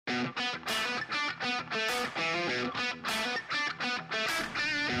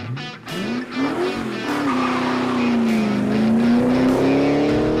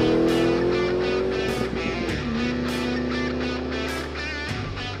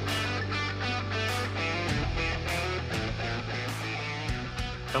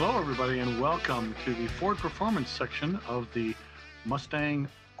Hello, everybody, and welcome to the Ford Performance section of the Mustang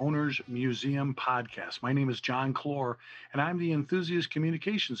Owners Museum podcast. My name is John Clore, and I'm the Enthusiast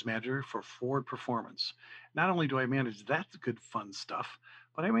Communications Manager for Ford Performance. Not only do I manage that good, fun stuff,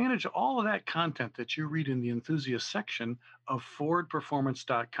 but I manage all of that content that you read in the Enthusiast section of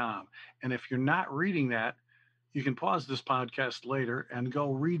FordPerformance.com. And if you're not reading that, you can pause this podcast later and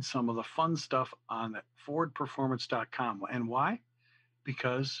go read some of the fun stuff on FordPerformance.com. And why?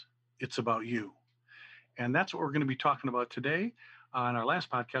 Because it's about you. And that's what we're going to be talking about today. On our last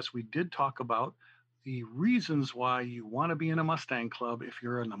podcast, we did talk about the reasons why you want to be in a Mustang club if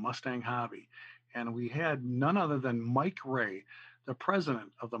you're in the Mustang hobby. And we had none other than Mike Ray, the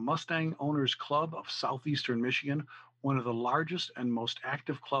president of the Mustang Owners Club of Southeastern Michigan, one of the largest and most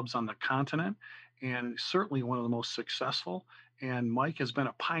active clubs on the continent, and certainly one of the most successful. And Mike has been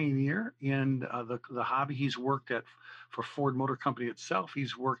a pioneer in the hobby. He's worked at for Ford Motor Company itself.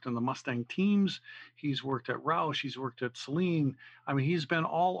 He's worked in the Mustang teams. He's worked at Roush. He's worked at Saleen. I mean, he's been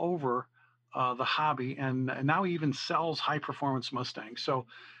all over the hobby, and now he even sells high performance Mustangs. So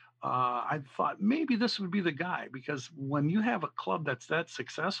I thought maybe this would be the guy, because when you have a club that's that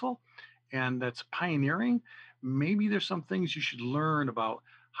successful and that's pioneering, maybe there's some things you should learn about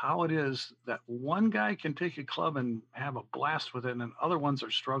how it is that one guy can take a club and have a blast with it and other ones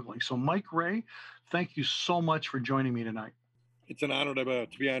are struggling. So, Mike Ray, thank you so much for joining me tonight. It's an honor to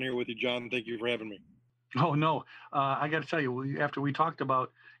be on here with you, John. Thank you for having me. Oh no, I got to tell you, after we talked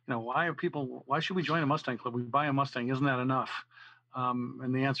about, why should we join a Mustang club? We buy a Mustang, isn't that enough?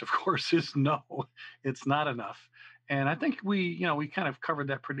 And the answer, of course, is no, it's not enough. And I think we kind of covered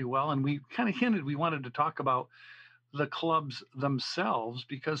that pretty well, and we kind of hinted we wanted to talk about the clubs themselves,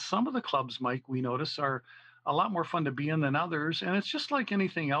 because some of the clubs, Mike, we notice are a lot more fun to be in than others. And it's just like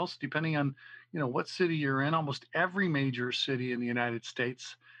anything else, depending on, what city you're in. Almost every major city in the United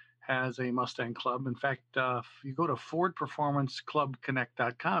States has a Mustang club. In fact, if you go to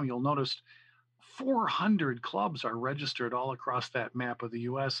FordPerformanceClubConnect.com, you'll notice 400 clubs are registered all across that map of the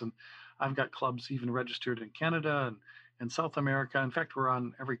US. And I've got clubs even registered in Canada and South America. In fact, we're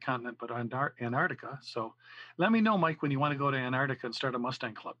on every continent but Antarctica. So let me know, Mike, when you want to go to Antarctica and start a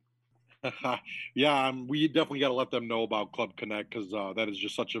Mustang club. Yeah, we definitely got to let them know about Club Connect, because that is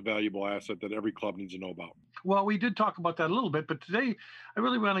just such a valuable asset that every club needs to know about. Well, we did talk about that a little bit, but today I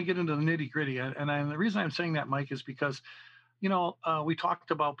really want to get into the nitty gritty. And the reason I'm saying that, Mike, is because we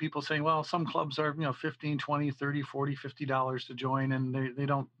talked about people saying, well, some clubs are, 15, 20, 30, 40, $50 to join, and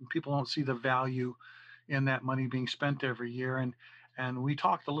people don't see the value in that money being spent every year. And we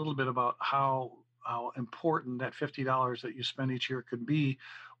talked a little bit about how important that $50 that you spend each year could be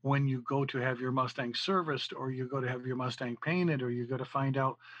when you go to have your Mustang serviced, or you go to have your Mustang painted, or you go to find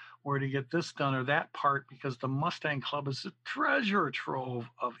out where to get this done or that part, because the Mustang Club is a treasure trove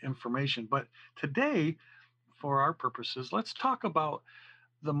of information. But today, for our purposes, let's talk about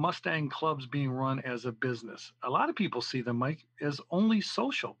the Mustang clubs being run as a business. A lot of people see them, Mike, as only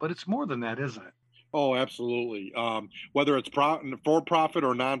social, but it's more than that, isn't it? Oh, absolutely. Whether it's for profit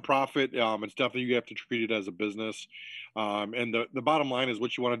or nonprofit, it's definitely, you have to treat it as a business. And the bottom line is,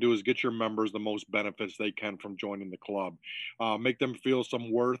 what you want to do is get your members the most benefits they can from joining the club. Make them feel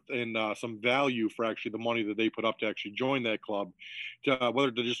some worth and some value for actually the money that they put up to actually join that club,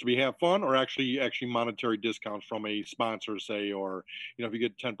 whether to just be have fun or actually monetary discounts from a sponsor, say, or if you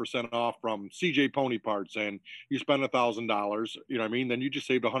get 10% off from CJ Pony Parts and you spend $1,000, you know what I mean, then you just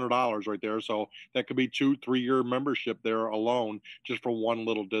saved $100 right there. So that could be 2-3 year membership there alone, just for one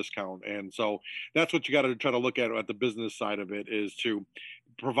little discount. And so that's what you got to try to look at the business side of it, is to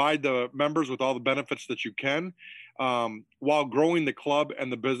provide the members with all the benefits that you can, while growing the club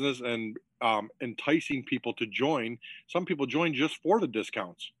and the business, and enticing people to join. Some people join just for the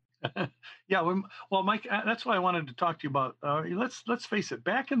discounts. Yeah, well, Mike, that's why I wanted to talk to you about. Let's face it.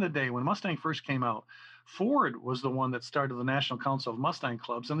 Back in the day when Mustang first came out, Ford was the one that started the National Council of Mustang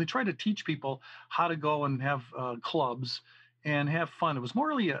Clubs, and they tried to teach people how to go and have clubs and have fun. It was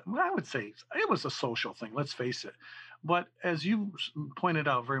morely, I would say, it was a social thing. Let's face it. But as you pointed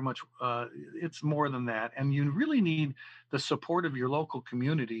out very much, it's more than that, and you really need the support of your local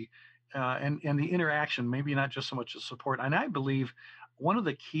community. And the interaction, maybe not just so much the support. And I believe one of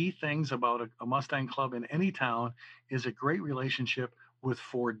the key things about a Mustang club in any town is a great relationship with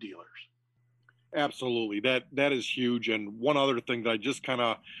Ford dealers. Absolutely. That is huge. And one other thing that I just kind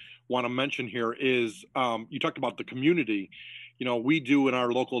of want to mention here is, you talked about the community. we do in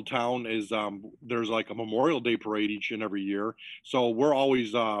our local town is there's like a Memorial Day parade each and every year. So we're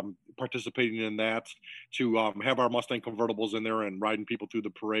always participating in that to have our Mustang convertibles in there and riding people through the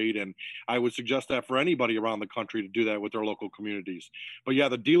parade. And I would suggest that for anybody around the country to do that with their local communities. But yeah,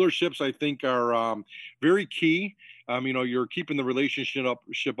 the dealerships I think are very key. You're keeping the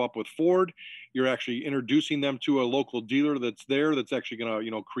relationship up with Ford. You're actually introducing them to a local dealer that's there that's actually going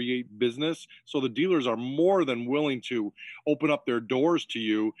to, create business. So the dealers are more than willing to open up their doors to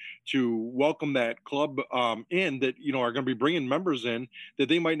you to welcome that club in that, are going to be bringing members in that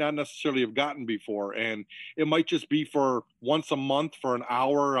they might not necessarily have gotten before. And it might just be for once a month for an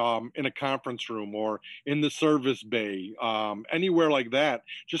hour in a conference room or in the service bay, anywhere like that,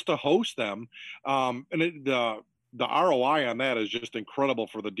 just to host them. The ROI on that is just incredible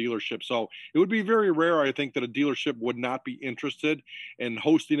for the dealership. So it would be very rare, I think, that a dealership would not be interested in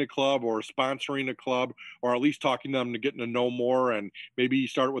hosting a club or sponsoring a club, or at least talking to them to getting to know more, and maybe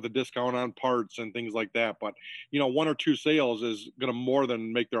start with a discount on parts and things like that. But, one or two sales is going to more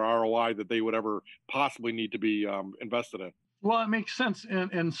than make their ROI that they would ever possibly need to be invested in. Well, it makes sense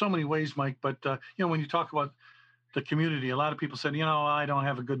in so many ways, Mike. But, when you talk about the community, a lot of people said, I don't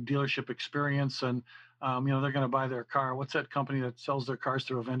have a good dealership experience, and they're going to buy their car. What's that company that sells their cars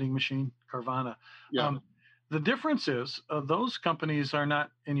through a vending machine? Carvana. Yeah. The difference is those companies are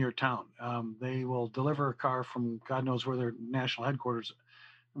not in your town. They will deliver a car from God knows where their national headquarters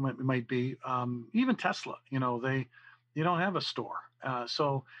might be. Even Tesla, they don't have a store.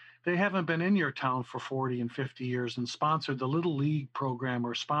 So they haven't been in your town for 40 and 50 years and sponsored the Little League program,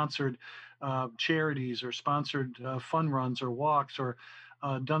 or sponsored charities, or sponsored fun runs or walks, or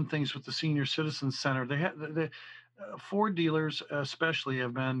done things with the Senior Citizens Center. The Ford dealers especially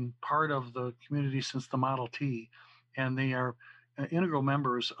have been part of the community since the Model T, and they are integral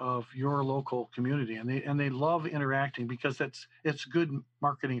members of your local community, and they love interacting because it's good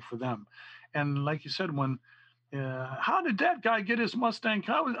marketing for them. And like you said, when how did that guy get his Mustang?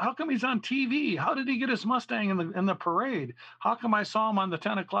 How come he's on TV? How did he get his Mustang in the parade? How come I saw him on the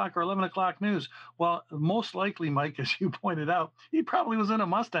 10 o'clock or 11 o'clock news? Well, most likely, Mike, as you pointed out, he probably was in a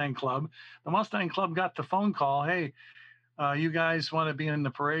Mustang club. The Mustang club got the phone call, hey, you guys want to be in the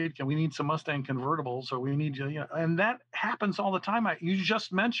parade? We need some Mustang convertibles, or we need you, and that happens all the time. You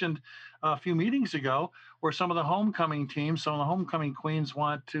just mentioned a few meetings ago where some of the homecoming teams, some of the homecoming queens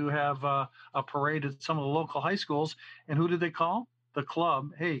want to have a parade at some of the local high schools. And who did they call? The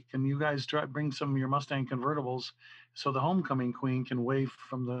club. Hey, can you guys bring some of your Mustang convertibles so the homecoming queen can wave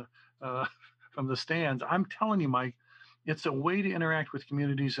from the stands? I'm telling you, Mike, it's a way to interact with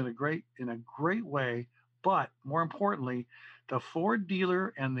communities in a great way. But more importantly, the Ford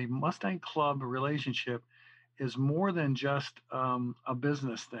dealer and the Mustang Club relationship is more than just a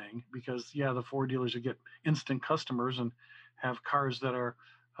business thing, because, yeah, the Ford dealers will get instant customers and have cars that are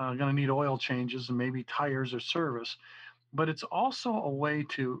going to need oil changes and maybe tires or service. But it's also a way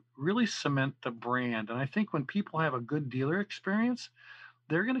to really cement the brand. And I think when people have a good dealer experience,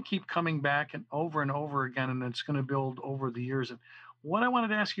 they're going to keep coming back and over again, and it's going to build over the years. And what I wanted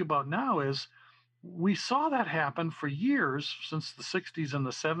to ask you about now is, we saw that happen for years, since the 60s and the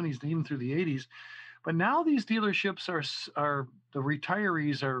 70s and even through the 80s. But now these dealerships are the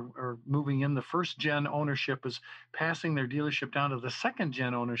retirees are moving in. The first gen ownership is passing their dealership down to the second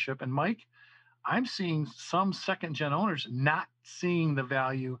gen ownership. And Mike, I'm seeing some second gen owners not seeing the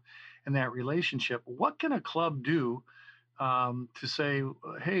value in that relationship. What can a club do to say,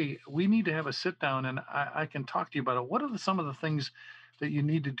 hey, we need to have a sit down and I can talk to you about it? What are some of the things that you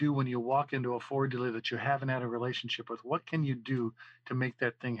need to do when you walk into a Ford dealer that you haven't had a relationship with? What can you do to make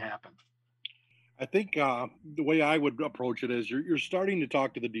that thing happen? I think the way I would approach it is you're starting to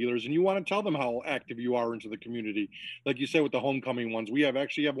talk to the dealers and you want to tell them how active you are into the community. Like you said with the homecoming ones, we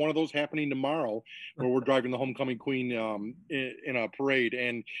actually have one of those happening tomorrow where we're driving the homecoming queen in a parade.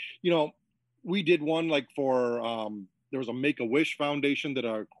 And, we did one like for there was a Make-A-Wish Foundation that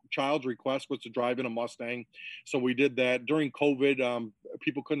a child's request was to drive in a Mustang. So we did that during COVID.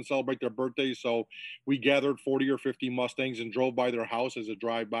 People couldn't celebrate their birthdays. So we gathered 40 or 50 Mustangs and drove by their house as a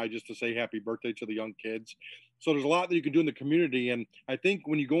drive-by just to say happy birthday to the young kids. So there's a lot that you can do in the community. And I think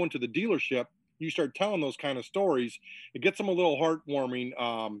when you go into the dealership, you start telling those kind of stories, it gets them a little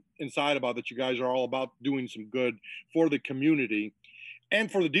heartwarming inside about that you guys are all about doing some good for the community and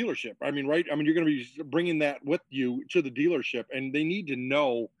for the dealership. I mean, right? I mean, you're going to be bringing that with you to the dealership, and they need to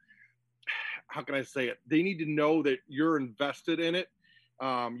know, how can I say it? They need to know that you're invested in it.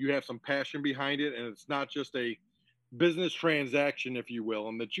 You have some passion behind it, and it's not just a business transaction, if you will,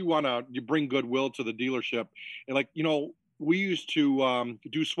 and that you bring goodwill to the dealership. And we used to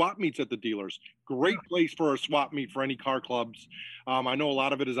do swap meets at the dealers. Yeah. Great place for a swap meet for any car clubs. I know a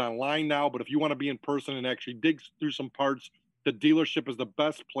lot of it is online now, but if you want to be in person and actually dig through some parts, the dealership is the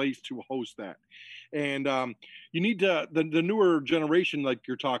best place to host that. And you need to the newer generation, like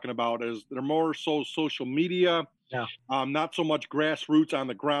you're talking about, is they're more so social media, Yeah. not so much grassroots on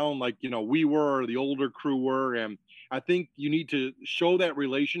the ground like we were or the older crew were. And I think you need to show that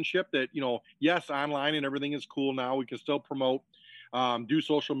relationship that yes, online and everything is cool now. We can still promote, do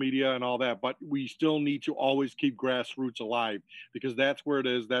social media and all that, but we still need to always keep grassroots alive because that's where it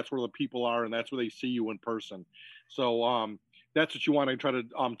is. That's where the people are, and that's where they see you in person. So that's what you want to try to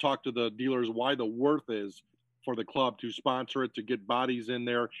talk to the dealers why the worth is for the club to sponsor it, to get bodies in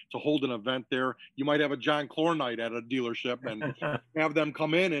there, to hold an event there. You might have a John Clore night at a dealership and have them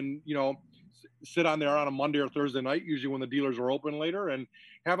come in and, sit on there on a Monday or Thursday night, usually when the dealers are open later, and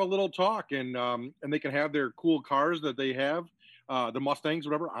have a little talk. And they can have their cool cars that they have, the Mustangs,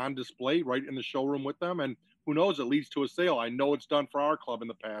 whatever, on display right in the showroom with them. And who knows, it leads to a sale. I know it's done for our club in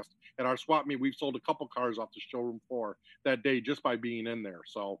the past. At our swap meet, we've sold a couple cars off the showroom floor that day just by being in there.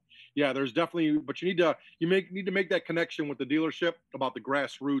 So yeah, there's definitely, but need to make that connection with the dealership about the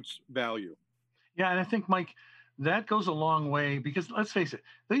grassroots value. Yeah, and I think, Mike, that goes a long way because let's face it,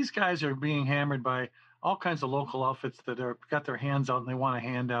 these guys are being hammered by all kinds of local outfits that are got their hands out and they want to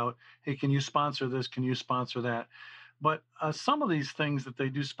hand out, hey, can you sponsor this? Can you sponsor that? But some of these things that they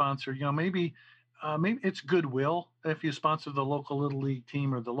do sponsor, maybe it's goodwill if you sponsor the local little league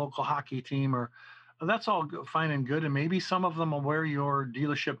team or the local hockey team, or that's all fine and good. And maybe some of them will wear your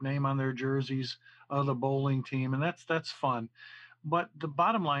dealership name on their jerseys, the bowling team, and that's fun. But the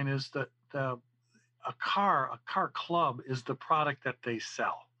bottom line is that a car club is the product that they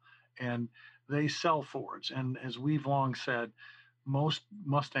sell, and they sell Fords. And as we've long said, most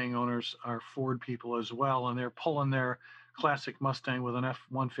Mustang owners are Ford people as well, and they're pulling their classic Mustang with an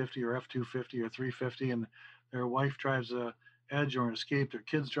F-150 or F-250 or 350, and their wife drives a Edge or an Escape. Their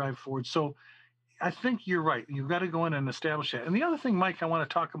kids drive Ford. So I think you're right. You've got to go in and establish that. And the other thing, Mike, I want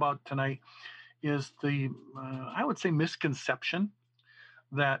to talk about tonight is I would say, misconception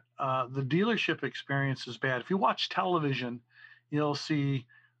that the dealership experience is bad. If you watch television, you'll see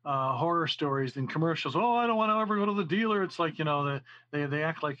horror stories and commercials. Oh, I don't want to ever go to the dealer. It's like they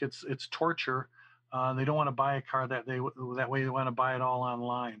act like it's torture. They don't want to buy a car that way. They want to buy it all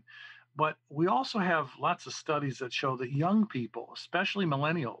online. But we also have lots of studies that show that young people, especially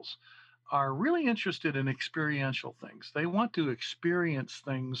millennials, are really interested in experiential things. They want to experience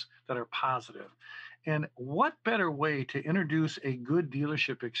things that are positive. And what better way to introduce a good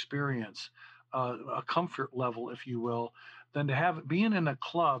dealership experience, a comfort level, if you will, than to have being in a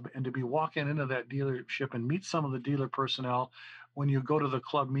club and to be walking into that dealership and meet some of the dealer personnel when you go to the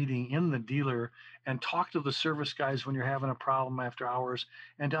club meeting in the dealer and talk to the service guys when you're having a problem after hours,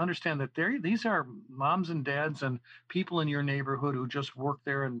 and to understand that these are moms and dads and people in your neighborhood who just work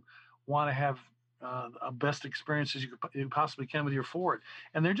there and want to have a best experiences you possibly can with your Ford,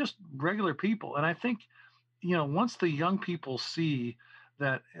 and they're just regular people. And I think, once the young people see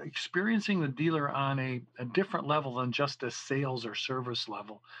that experiencing the dealer on a different level than just a sales or service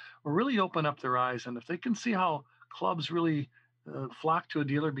level will really open up their eyes. And if they can see how clubs really flock to a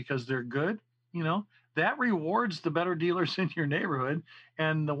dealer because they're good, that rewards the better dealers in your neighborhood.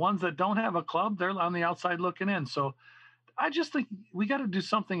 And the ones that don't have a club, they're on the outside looking in. So I just think we got to do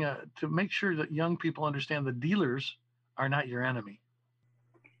something to make sure that young people understand the dealers are not your enemy.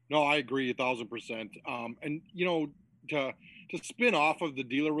 No, I agree 1,000%. And to spin off of the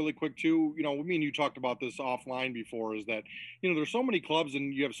dealer really quick too, me and you talked about this offline before, is that there's so many clubs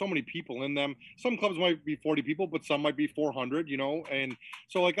and you have so many people in them. Some clubs might be 40 people, but some might be 400. And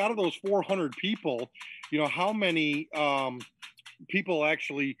so like out of those 400 people, how many people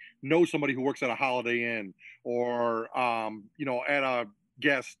actually know somebody who works at a Holiday Inn or at a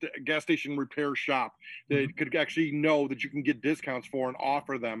gas station repair shop that could actually know that you can get discounts for and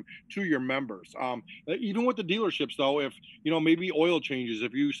offer them to your members. Even with the dealerships though, if maybe oil changes,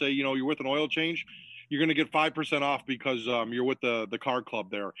 if you say you're with an oil change, you're going to get 5% off because you're with the car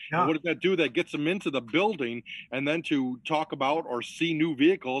club there. And Yeah. what does that do? That gets them into the building and then to talk about or see new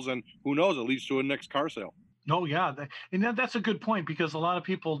vehicles, and who knows, it leads to a next car sale. Oh, yeah. And that's a good point because a lot of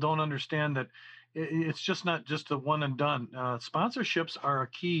people don't understand that it's just not just a one and done. Sponsorships are a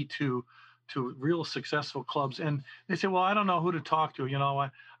key to real successful clubs. And they say, well, I don't know who to talk to.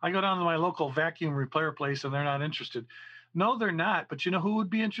 I go down to my local vacuum repair place and they're not interested. No, they're not. But you know who would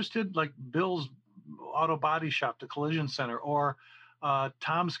be interested? Like Bill's Auto Body Shop, the Collision Center, or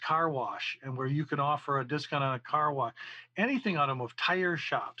Tom's Car Wash, and where you can offer a discount on a car wash, anything automotive, tire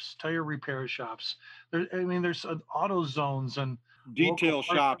shops, tire repair shops. I mean, there's auto zones and local Detail parts.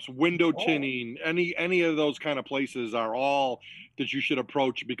 shops, window Oh, tinting, any of those kind of places are all that you should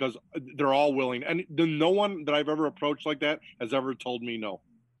approach because they're all willing. And no one that I've ever approached like that has ever told me no.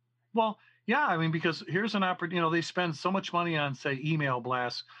 well, yeah, I mean, because here's an opportunity. They spend so much money on, say, email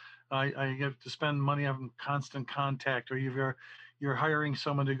blasts. I have to spend money on constant contact, or you're hiring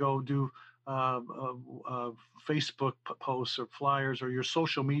someone to go do uh, Facebook posts or flyers, or your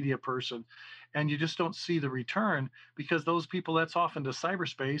social media person, and you just don't see the return because those people, that's off into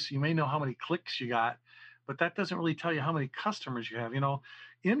cyberspace. You may know how many clicks you got, but that doesn't really tell you how many customers you have.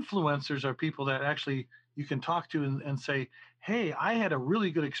 Influencers are people that actually you can talk to and say, hey, I had a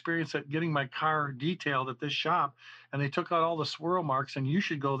really good experience at getting my car detailed at this shop, and they took out all the swirl marks, and you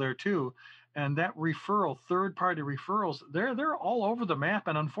should go there too. And that referral, third party referrals, they're all over the map.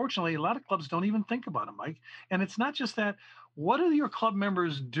 And unfortunately, a lot of clubs don't even think about them, Mike. And it's not just that. What do your club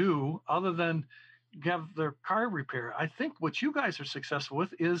members do other than have their car repair? I think what you guys are successful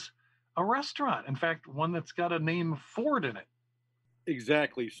with is a restaurant. In fact, one that's got a name Ford in it.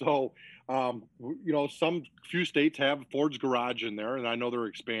 Exactly. So, some few states have Ford's Garage in there, and I know they're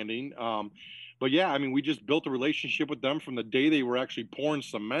expanding. But yeah, I mean, we just built a relationship with them from the day they were actually pouring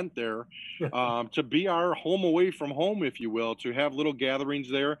cement there, to be our home away from home, if you will, to have little gatherings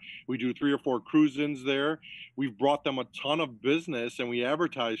there. We do 3 or 4 cruise-ins there. We've brought them a ton of business, and we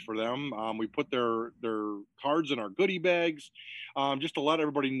advertise for them. We put their cards in our goodie bags, just to let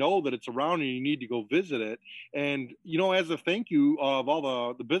everybody know that it's around and you need to go visit it. And as a thank you of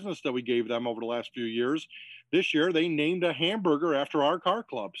all the business that we gave them over the last few years, this year they named a hamburger after our car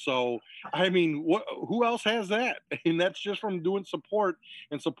club. So I mean, who else has that? And that's just from doing support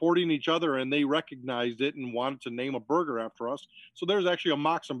and supporting each other. And they recognized it and wanted to name a burger after us. So there's actually a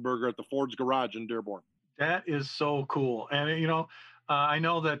Moxon burger at the Ford's Garage in Dearborn. That is so cool. And, I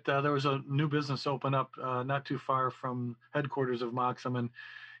know that there was a new business open up not too far from headquarters of Moxum. And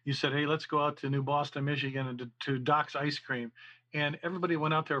you said, hey, let's go out to New Boston, Michigan, and to Doc's Ice Cream. And everybody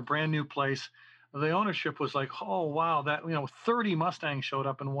went out there, a brand new place. The ownership was like, oh, wow, 30 Mustangs showed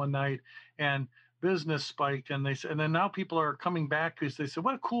up in one night, and business spiked. And they said, and then now people are coming back because they said,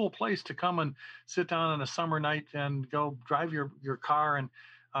 what a cool place to come and sit down on a summer night and go drive your car. And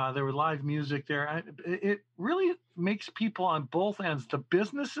there was live music there. It really makes people on both ends. The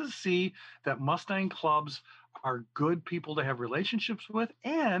businesses see that Mustang clubs are good people to have relationships with,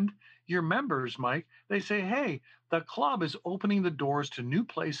 and your members, Mike, they say, hey, the club is opening the doors to new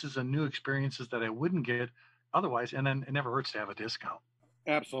places and new experiences that I wouldn't get otherwise. And then it never hurts to have a discount.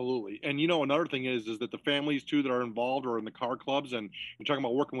 Absolutely. And another thing is that the families too that are involved or in the car clubs, and you're talking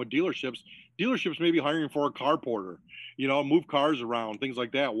about working with dealerships may be hiring for a car porter, move cars around, things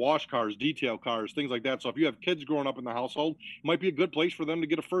like that, wash cars, detail cars, things like that. So if you have kids growing up in the household, it might be a good place for them to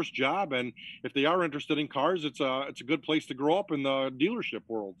get a first job. And if they are interested in cars, it's a good place to grow up in the dealership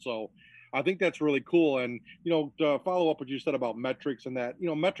world. So I think that's really cool. And to follow up what you said about metrics and that,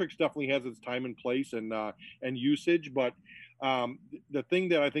 metrics definitely has its time and place and usage, but the thing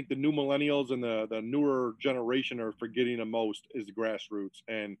that I think the new millennials and the newer generation are forgetting the most is the grassroots.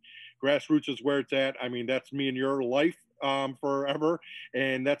 And grassroots is where it's at. I mean, that's me and your life forever,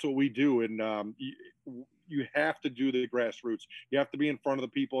 and that's what we do. And you have to do the grassroots. You have to be in front of the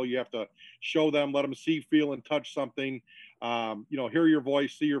people. You have to show them, let them see, feel, and touch something. Hear your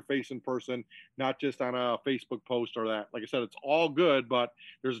voice, see your face in person, not just on a Facebook post or that. Like I said, it's all good, but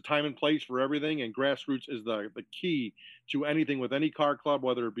there's a time and place for everything, and grassroots is the key to anything with any car club,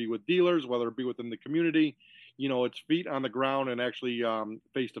 whether it be with dealers, whether it be within the community. It's feet on the ground and actually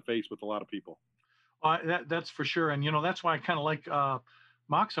face to face with a lot of people. That's for sure. And, that's why I kind of like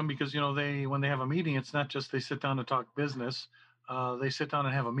Moxum because, when they have a meeting, it's not just they sit down to talk business. They sit down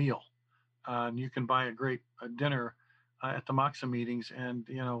and have a meal. And you can buy a great dinner at the Moxum meetings. And,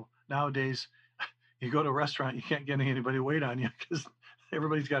 nowadays you go to a restaurant, you can't get anybody to wait on you because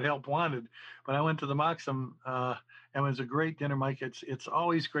everybody's got help wanted. But I went to the Moxum and it was a great dinner, Mike. It's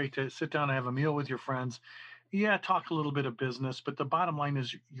always great to sit down and have a meal with your friends. Yeah, talk a little bit of business, but the bottom line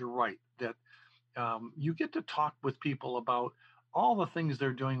is you're right that you get to talk with people about all the things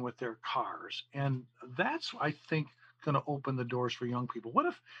they're doing with their cars. And that's, I think, going to open the doors for young people. What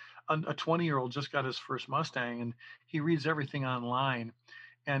if a 20-year-old just got his first Mustang and he reads everything online?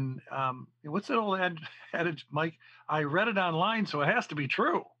 And what's that old adage, Mike? I read it online, so it has to be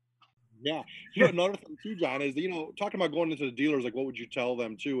true. Yeah. Another thing too, John, is, talking about going into the dealers, like what would you tell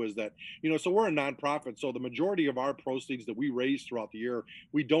them too, is that, so we're a nonprofit. So the majority of our proceeds that we raise throughout the year,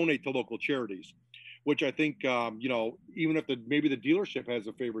 we donate to local charities. which I think, even if maybe the dealership has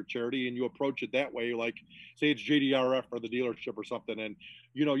a favorite charity and you approach it that way, like say it's JDRF or the dealership or something, and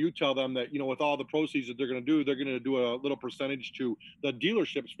you tell them that with all the proceeds that they're going to do a little percentage to the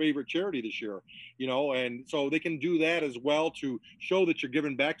dealership's favorite charity this year, and so they can do that as well to show that you're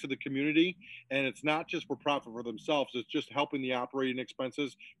giving back to the community, and it's not just for profit for themselves. It's just helping the operating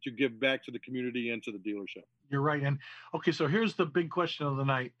expenses to give back to the community and to the dealership. You're right. And okay, so here's the big question of the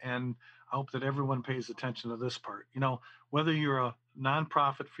night, and I hope that everyone pays attention to this part. Whether you're a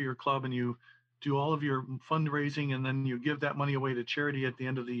nonprofit for your club and you do all of your fundraising and then you give that money away to charity at the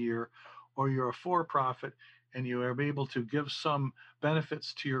end of the year, or you're a for profit and you are able to give some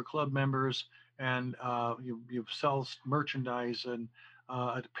benefits to your club members, and you sell merchandise and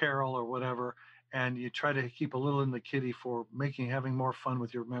apparel or whatever, and you try to keep a little in the kitty for having more fun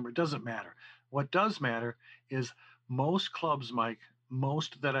with your member. It doesn't matter. What does matter is most clubs, Mike,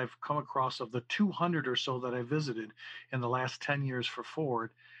 most that I've come across of the 200 or so that I visited in the last 10 years for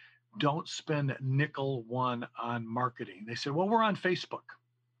Ford, don't spend nickel one on marketing. They said, well, we're on Facebook.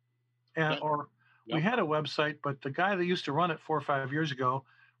 Yep. Or we Yep. had a website, but the guy that used to run it 4 or 5 years ago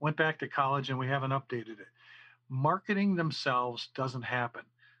went back to college and we haven't updated it. Marketing themselves doesn't happen.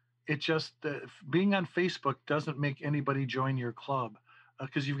 It just, being on Facebook doesn't make anybody join your club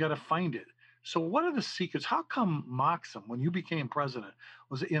because you've got to find it. So, what are the secrets? How come Moxam, when you became president,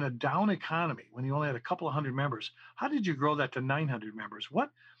 was in a down economy when you only had a couple of hundred members? How did you grow that to 900 members?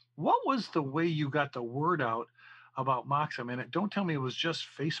 What was the way you got the word out about Moxam? And don't tell me it was just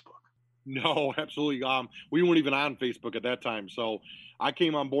Facebook. No, absolutely. We weren't even on Facebook at that time. So I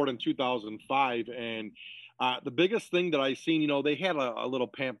came on board in 2005, and the biggest thing that I seen, they had a little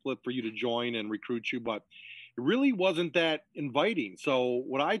pamphlet for you to join and recruit you, but it really wasn't that inviting. So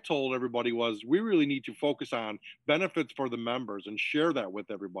what I told everybody was, we really need to focus on benefits for the members and share that with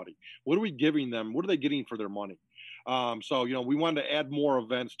everybody. What are we giving them? What are they getting for their money? So we wanted to add more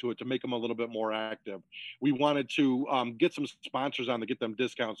events to it to make them a little bit more active. We wanted to get some sponsors on to get them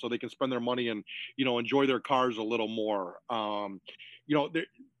discounts so they can spend their money and enjoy their cars a little more. You know, there,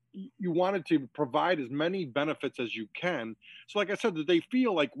 you wanted to provide as many benefits as you can. So, like I said, that they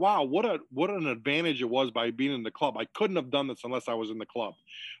feel like, wow, what an advantage it was by being in the club. I couldn't have done this unless I was in the club,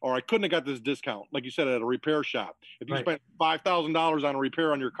 or I couldn't have got this discount, like you said, at a repair shop. If you Right. spent $5,000 on a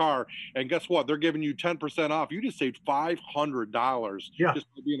repair on your car, and guess what, they're giving you 10% off. You just saved $500 Yeah.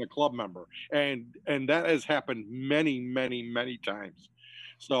 just by being a club member, and that has happened many, many, many times.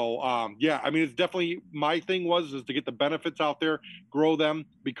 So yeah, I mean, it's definitely my thing was is to get the benefits out there, grow them,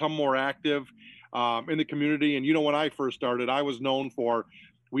 become more active in the community. And when I first started, I was known for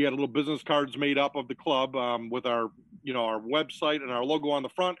we had little business cards made up of the club with our our website and our logo on the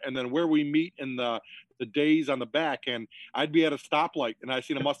front, and then where we meet in the days on the back. And I'd be at a stoplight and I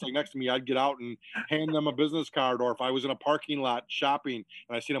seen a Mustang next to me, I'd get out and hand them a business card. Or if I was in a parking lot shopping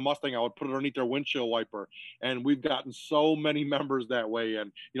and I seen a Mustang, I would put it underneath their windshield wiper. And we've gotten so many members that way.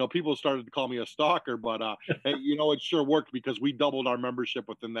 And people started to call me a stalker, but hey, it sure worked because we doubled our membership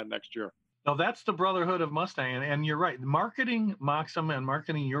within that next year. No, that's the brotherhood of Mustang, and you're right. Marketing Moxam and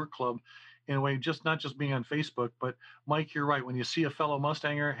marketing your club in a way, just not just being on Facebook, but Mike, you're right. When you see a fellow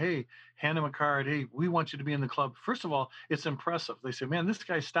Mustanger, hey, hand him a card. Hey, we want you to be in the club. First of all, it's impressive. They say, man, this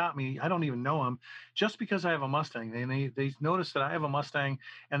guy stopped me. I don't even know him, just because I have a Mustang. And they notice that I have a Mustang,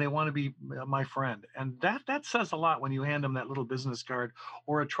 and they want to be my friend. And that says a lot when you hand them that little business card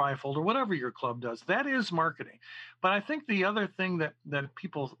or a trifold or whatever your club does. That is marketing. But I think the other thing that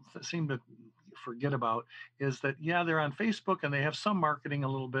people seem to forget about is that, yeah, they're on Facebook and they have some marketing a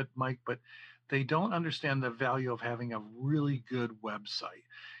little bit, Mike, but they don't understand the value of having a really good website.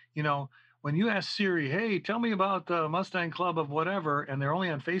 You know, when you ask Siri, hey, tell me about the Mustang Club of whatever, and they're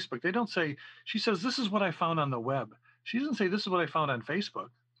only on Facebook, they don't say, she says, this is what I found on the web. She doesn't say, this is what I found on Facebook.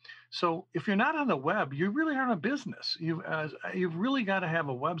 So if you're not on the web, you really aren't a business. You've really got to have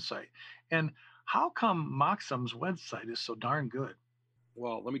a website. And how come Moxam's website is so darn good?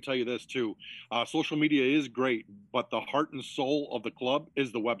 Well, let me tell you this too. Social media is great, but the heart and soul of the club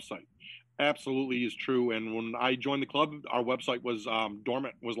is the website. Absolutely is true. And when I joined the club, our website was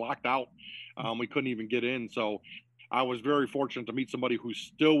dormant, was locked out. We couldn't even get in. So I was very fortunate to meet somebody who's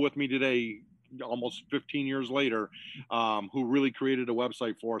still with me today, almost 15 years later, who really created a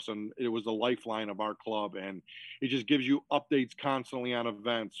website for us. And it was the lifeline of our club. And it just gives you updates constantly on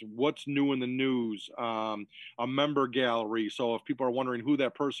events, what's new in the news, a member gallery. So if people are wondering who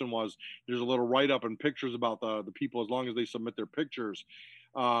that person was, there's a little write up and pictures about the people as long as they submit their pictures.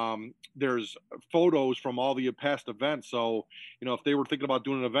 there's photos from all the past events. So, if they were thinking about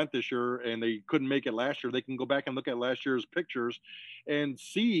doing an event this year and they couldn't make it last year, they can go back and look at last year's pictures and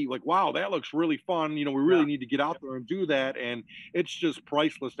see, like, wow, that looks really fun. We really Yeah. need to get out there and do that. And it's just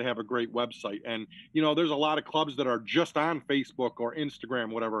priceless to have a great website. And, there's a lot of clubs that are just on Facebook or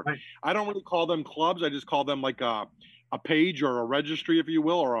Instagram, whatever. Right. I don't really call them clubs. I just call them like a page or a registry, if you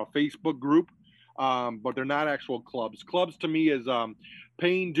will, or a Facebook group. But they're not actual clubs. Clubs to me is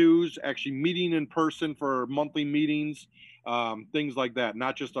paying dues, actually meeting in person for monthly meetings, things like that.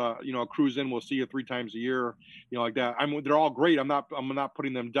 Not just a cruise in. We'll see you 3 times a year, like that. They're all great. I'm not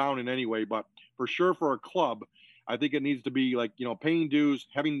putting them down in any way, but for sure for a club, I think it needs to be like, paying dues,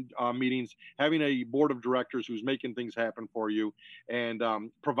 having meetings, having a board of directors who's making things happen for you, and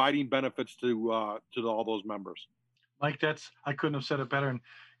providing benefits to all those members. Mike, I couldn't have said it better. And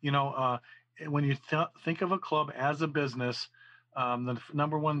when you think of a club as a business, the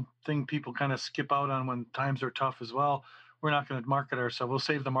number one thing people kind of skip out on when times are tough as well, we're not going to market ourselves. We'll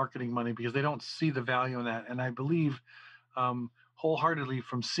save the marketing money because they don't see the value in that. And I believe wholeheartedly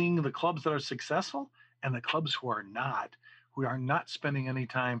from seeing the clubs that are successful and the clubs who are not spending any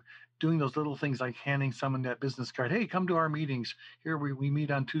time doing those little things like handing someone that business card. Hey, come to our meetings. Here we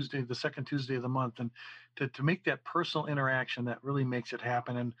meet on Tuesday, the second Tuesday of the month. And to make that personal interaction that really makes it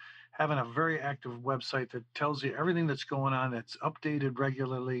happen. And having a very active website that tells you everything that's going on, that's updated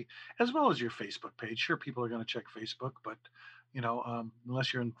regularly, as well as your Facebook page. Sure, people are going to check Facebook, but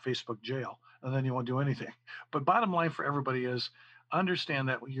unless you're in Facebook jail, and then you won't do anything. But bottom line for everybody is understand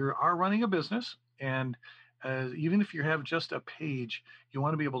that you are running a business, and even if you have just a page, you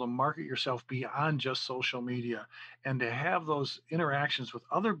want to be able to market yourself beyond just social media and to have those interactions with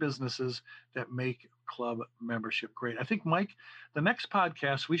other businesses that make club membership great. I think, Mike, the next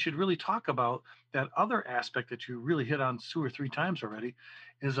podcast, we should really talk about that other aspect that you really hit on 2 or 3 times already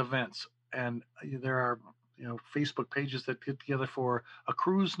is events. And there are Facebook pages that get together for a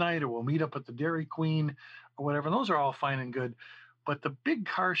cruise night, or we'll meet up at the Dairy Queen or whatever. And those are all fine and good. But the big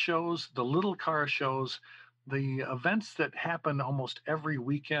car shows, the little car shows, the events that happen almost every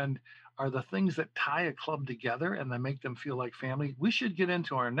weekend are the things that tie a club together and that make them feel like family. We should get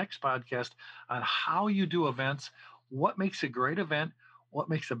into our next podcast on how you do events, what makes a great event, what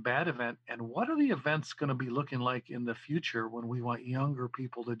makes a bad event, and what are the events going to be looking like in the future when we want younger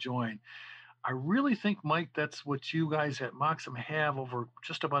people to join. I really think, Mike, that's what you guys at Moxham have over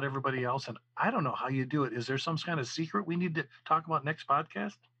just about everybody else. And I don't know how you do it. Is there some kind of secret we need to talk about next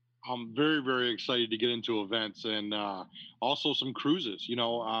podcast? I'm very, very excited to get into events and also some cruises.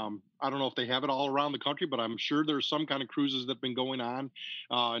 I don't know if they have it all around the country, but I'm sure there's some kind of cruises that have been going on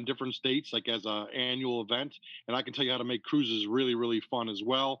in different states, like as an annual event. And I can tell you how to make cruises really, really fun as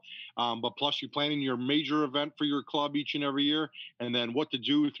well. But plus, you're planning your major event for your club each and every year, and then what to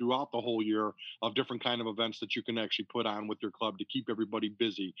do throughout the whole year of different kind of events that you can actually put on with your club to keep everybody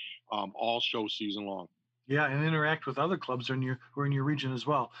busy all show season long. Yeah, and interact with other clubs who are in your region as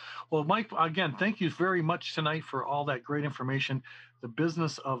well. Well, Mike, again, thank you very much tonight for all that great information. The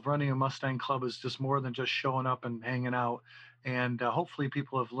business of running a Mustang club is just more than just showing up and hanging out. And hopefully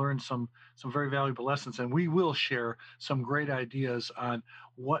people have learned some very valuable lessons. And we will share some great ideas on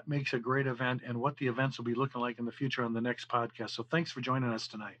what makes a great event and what the events will be looking like in the future on the next podcast. So thanks for joining us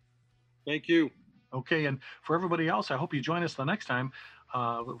tonight. Thank you. Okay, and for everybody else, I hope you join us the next time.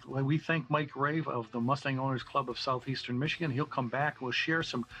 We thank Mike Rave of the Mustang Owners Club of Southeastern Michigan. He'll come back. We'll share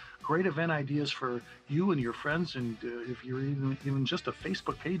some great event ideas for you and your friends. And if you're even just a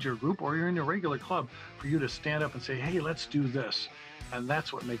Facebook page or group, or you're in a regular club, for you to stand up and say, hey, let's do this. And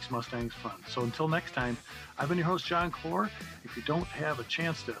that's what makes Mustangs fun. So until next time, I've been your host, John Clore. If you don't have a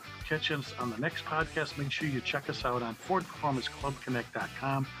chance to catch us on the next podcast, make sure you check us out on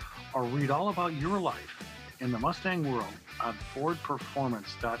FordPerformanceClubConnect.com or read all about your life in the Mustang world on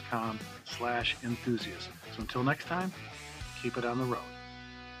FordPerformance.com/enthusiast. So until next time, keep it on the road.